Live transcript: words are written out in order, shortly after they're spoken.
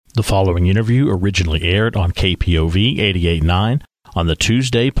The following interview originally aired on KPOV 88.9 on the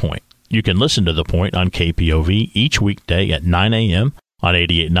Tuesday Point. You can listen to The Point on KPOV each weekday at 9 a.m. on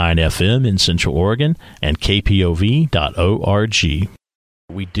 88.9 FM in Central Oregon and kpov.org.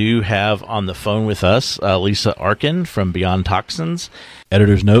 We do have on the phone with us Lisa Arkin from Beyond Toxins.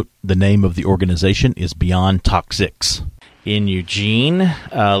 Editor's note, the name of the organization is Beyond Toxics. In Eugene,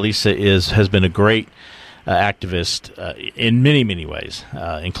 Lisa has been a great activist in many, many ways,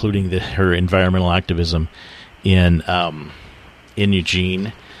 including her environmental activism in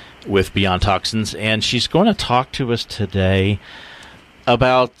Eugene with Beyond Toxins. And she's going to talk to us today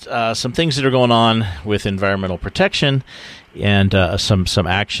about some things that are going on with environmental protection and some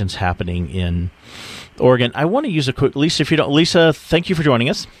actions happening in Oregon. I want to use a quick, Lisa, thank you for joining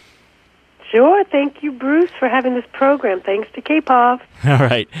us. Sure. Thank you, Bruce, for having this program. Thanks to KPOV. All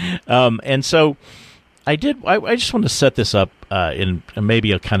right. And so I just want to set this up in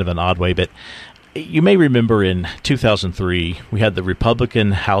maybe a kind of an odd way, but you may remember in 2003, we had the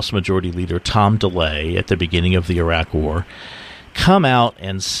Republican House Majority Leader Tom DeLay at the beginning of the Iraq War come out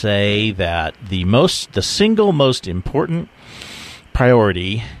and say that the single most important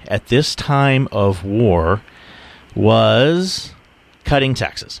priority at this time of war was cutting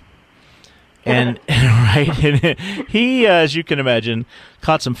taxes. And right, and he, as you can imagine,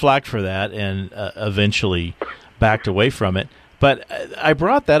 caught some flack for that and eventually backed away from it. But I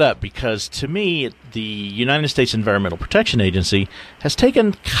brought that up because, to me, the United States Environmental Protection Agency has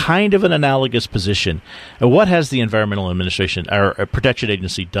taken kind of an analogous position. What has the Environmental Administration or Protection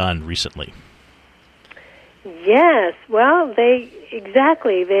Agency done recently? Yes, well, they're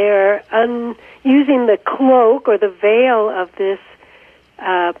using the cloak or the veil of this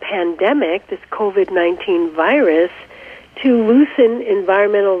pandemic, this COVID-19 virus, to loosen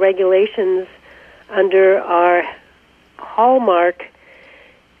environmental regulations under our hallmark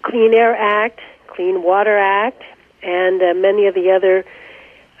Clean Air Act, Clean Water Act, and many of the other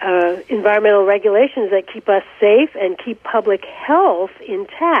environmental regulations that keep us safe and keep public health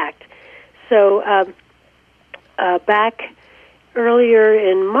intact. So back earlier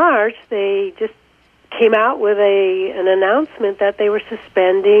in March, they just came out with an announcement that they were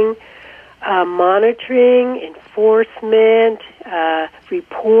suspending monitoring, enforcement,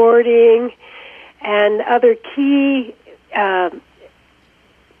 reporting, and other key,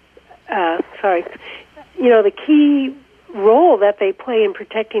 the key role that they play in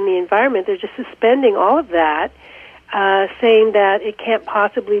protecting the environment. They're just suspending all of that, saying that it can't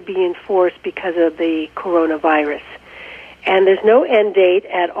possibly be enforced because of the coronavirus. And there's no end date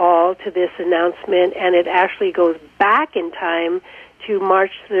at all to this announcement, and it actually goes back in time to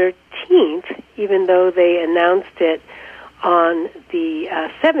March 13th, even though they announced it on the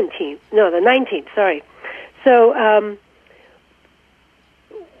 19th, sorry. So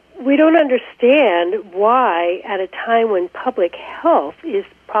we don't understand why, at a time when public health is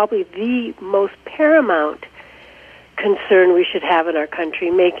probably the most paramount concern we should have in our country,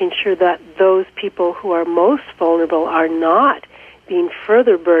 making sure that those people who are most vulnerable are not being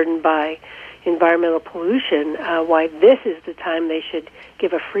further burdened by environmental pollution, why this is the time they should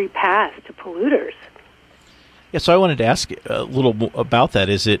give a free pass to polluters. Yeah, so I wanted to ask a little about that.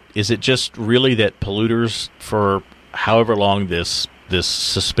 Is it just really that polluters, for however long this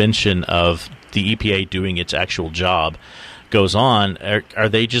suspension of the EPA doing its actual job goes on, are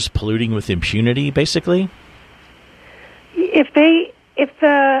they just polluting with impunity, basically? If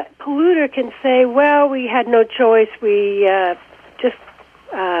the polluter can say, well, we had no choice, we just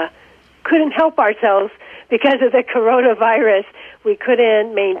couldn't help ourselves because of the coronavirus, we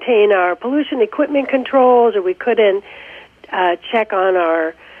couldn't maintain our pollution equipment controls, or we couldn't check on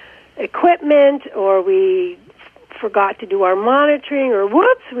our equipment, or we forgot to do our monitoring, or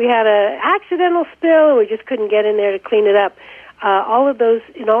whoops, we had an accidental spill and we just couldn't get in there to clean it up. In all of those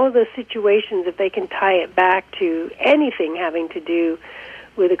situations, if they can tie it back to anything having to do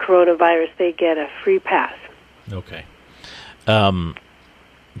with the coronavirus, they get a free pass. Okay.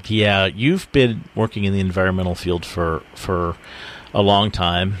 Yeah, you've been working in the environmental field for a long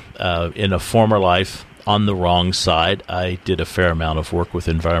time. In a former life, on the wrong side, I did a fair amount of work with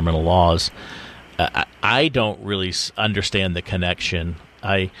environmental laws. I don't really understand the connection.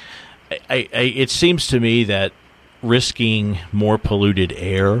 It seems to me that risking more polluted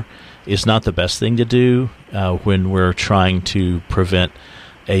air is not the best thing to do when we're trying to prevent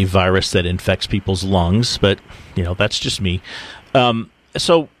a virus that infects people's lungs. But that's just me.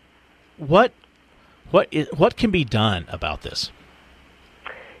 So, what can be done about this?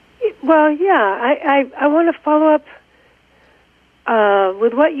 Well, yeah, I want to follow up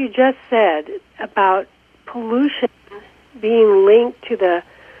with what you just said about pollution being linked to the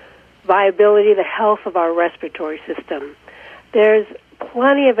viability, the health of our respiratory system. There's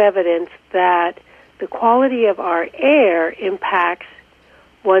plenty of evidence that the quality of our air impacts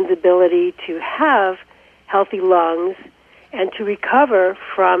one's ability to have healthy lungs and to recover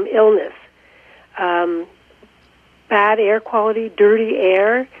from illness. Bad air quality, dirty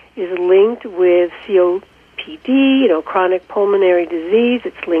air, is linked with COPD, chronic pulmonary disease.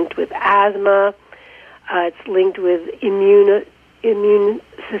 It's linked with asthma. It's linked with immune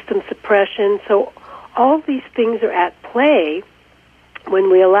system suppression. So all of these things are at play when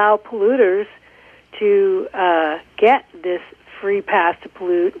we allow polluters to get this free pass to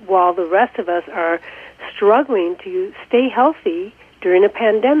pollute while the rest of us are struggling to stay healthy during a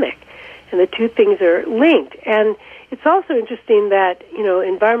pandemic. And the two things are linked. And it's also interesting that,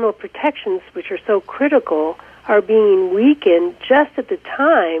 environmental protections, which are so critical, are being weakened just at the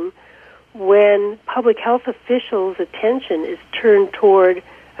time when public health officials' attention is turned toward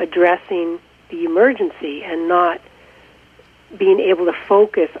addressing the emergency and not being able to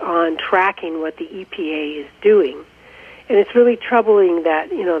focus on tracking what the EPA is doing. And it's really troubling that,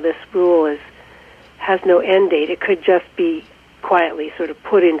 this rule has no end date. It could just be quietly sort of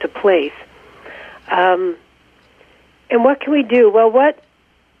put into place. And what can we do? Well, what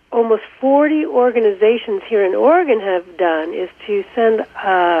almost 40 organizations here in Oregon have done is to send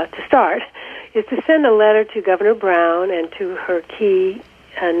a letter to Governor Brown and to her key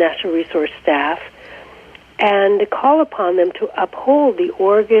natural resource staff and to call upon them to uphold the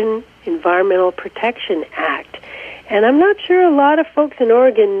Oregon Environmental Protection Act. And I'm not sure a lot of folks in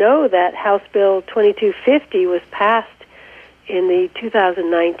Oregon know that House Bill 2250 was passed in the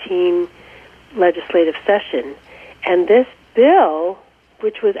 2019 legislative session. And this bill,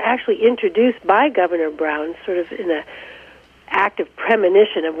 which was actually introduced by Governor Brown, sort of in an act of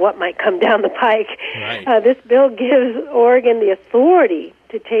premonition of what might come down the pike, right. This bill gives Oregon the authority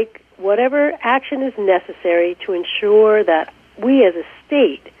to take whatever action is necessary to ensure that we as a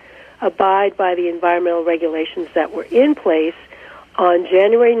state abide by the environmental regulations that were in place on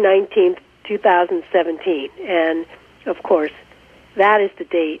January 19th, 2017. And, of course, that is the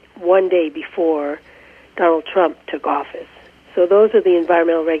date, one day before Donald Trump took office. So those are the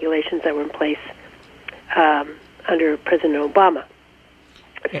environmental regulations that were in place under President Obama.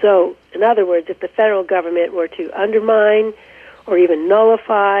 So, in other words, if the federal government were to undermine or even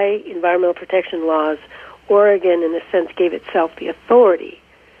nullify environmental protection laws, Oregon, in a sense, gave itself the authority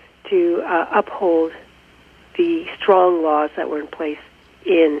to uphold the strong laws that were in place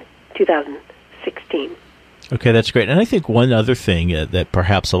in 2016. Okay, that's great. And I think one other thing that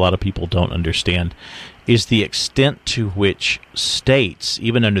perhaps a lot of people don't understand is the extent to which states,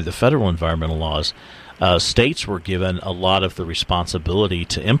 even under the federal environmental laws, states were given a lot of the responsibility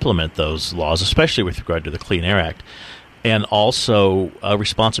to implement those laws, especially with regard to the Clean Air Act, and also a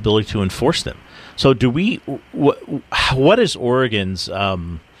responsibility to enforce them. So what is Oregon's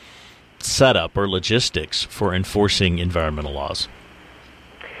setup or logistics for enforcing environmental laws?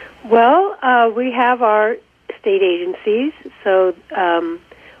 Well, we have our state agencies. So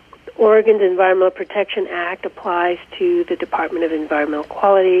Oregon's Environmental Protection Act applies to the Department of Environmental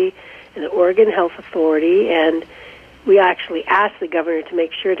Quality and the Oregon Health Authority, and we actually asked the governor to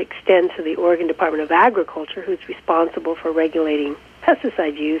make sure it extends to the Oregon Department of Agriculture, who's responsible for regulating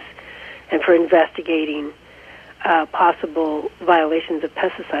pesticide use and for investigating possible violations of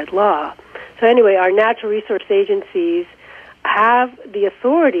pesticide law. So anyway, our natural resource agencies have the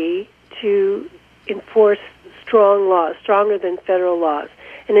authority to enforce strong laws, stronger than federal laws.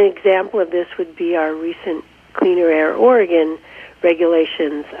 And an example of this would be our recent Cleaner Air Oregon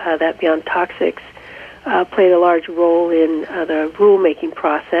regulations that Beyond Toxics played a large role in the rulemaking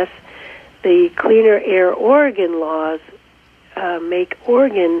process. The Cleaner Air Oregon laws make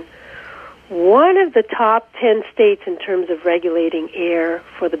Oregon one of the top 10 states in terms of regulating air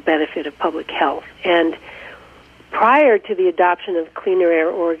for the benefit of public health. And prior to the adoption of Cleaner Air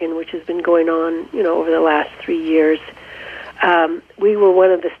Oregon, which has been going on, over the last 3 years, we were one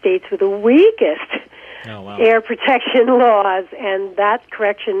of the states with the weakest air protection laws, and that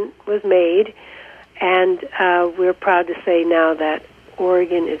correction was made. And we're proud to say now that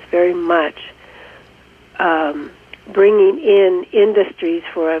Oregon is very much bringing in industries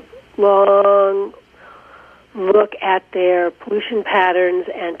for a long look at their pollution patterns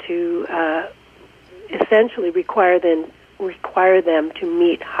and to essentially require them to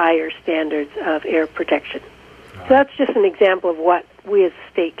meet higher standards of air protection. So that's just an example of what we as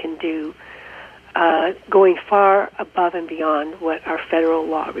a state can do, going far above and beyond what our federal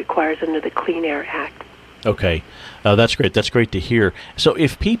law requires under the Clean Air Act. Okay. That's great. That's great to hear. So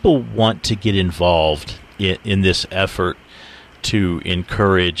if people want to get involved in this effort, to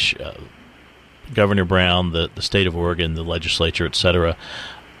encourage Governor Brown, the state of Oregon, the legislature, et cetera,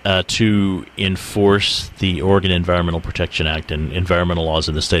 to enforce the Oregon Environmental Protection Act and environmental laws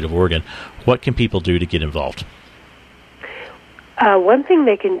in the state of Oregon? What can people do to get involved? One thing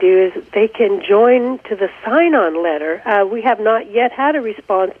they can do is they can join to the sign-on letter. We have not yet had a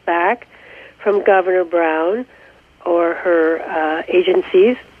response back from Governor Brown or her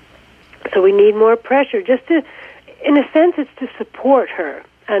agencies, so we need more pressure. Just to, in a sense, it's to support her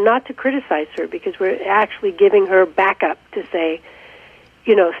and not to criticize her, because we're actually giving her backup to say,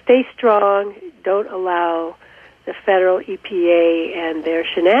 stay strong, don't allow the federal EPA and their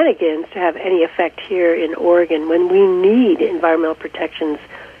shenanigans to have any effect here in Oregon when we need environmental protections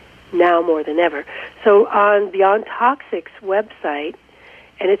now more than ever. So on Beyond Toxics website,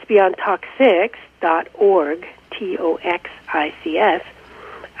 and it's beyondtoxics.org, TOXICS,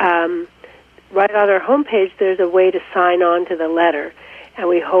 right on our homepage there's a way to sign on to the letter, and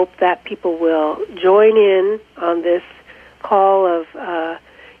we hope that people will join in on this call of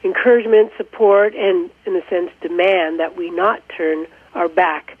encouragement, support, and, in a sense, demand that we not turn our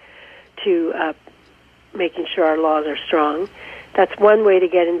back to making sure our laws are strong. That's one way to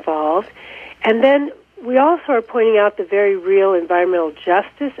get involved. And then we also are pointing out the very real environmental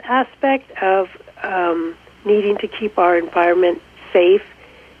justice aspect of needing to keep our environment safe,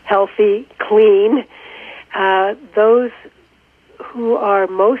 healthy, clean. Those who are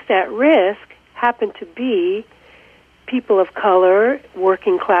most at risk happen to be people of color,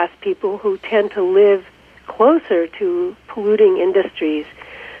 working class people who tend to live closer to polluting industries.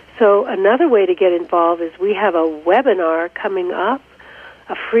 So another way to get involved is we have a webinar coming up,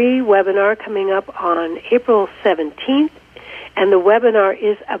 a free webinar coming up on April 17th, and the webinar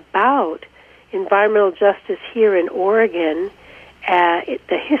is about environmental justice here in Oregon,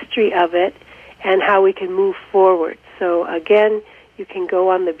 the history of it, and how we can move forward. So again, you can go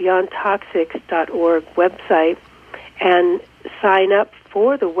on the beyondtoxics.org website and sign up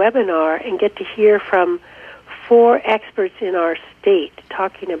for the webinar and get to hear from 4 experts in our state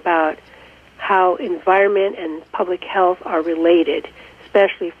talking about how environment and public health are related,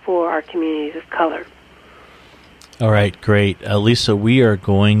 especially for our communities of color. All right, great. Lisa, we are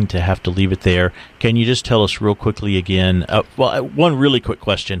going to have to leave it there. Can you just tell us real quickly again, one really quick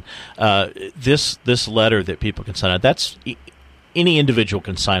question. This letter that people can sign on, that's any individual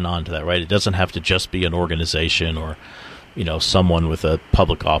can sign on to that, right? It doesn't have to just be an organization or, someone with a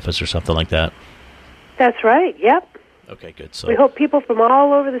public office or something like that. That's right, yep. Okay, good. So we hope people from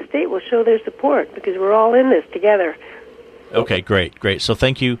all over the state will show their support because we're all in this together. Okay, great. So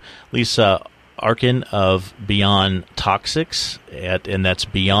thank you, Lisa Arkin of Beyond Toxics, and that's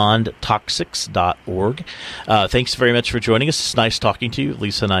beyondtoxics.org. Thanks very much for joining us. It's nice talking to you.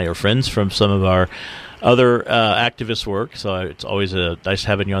 Lisa and I are friends from some of our other activist work, so it's always nice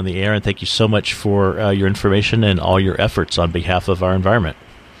having you on the air, and thank you so much for your information and all your efforts on behalf of our environment.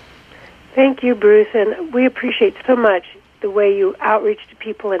 Thank you, Bruce, and we appreciate so much the way you outreach to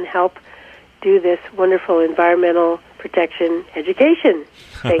people and help do this wonderful environmental protection education.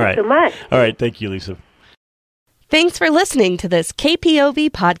 Thanks so much. All right, thank you, Lisa. Thanks for listening to this KPOV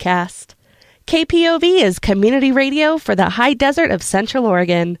podcast. KPOV is community radio for the high desert of Central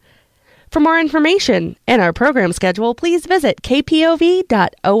Oregon. For more information and our program schedule, please visit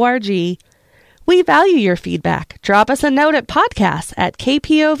kpov.org. We value your feedback. Drop us a note at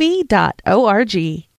podcasts@kpov.org.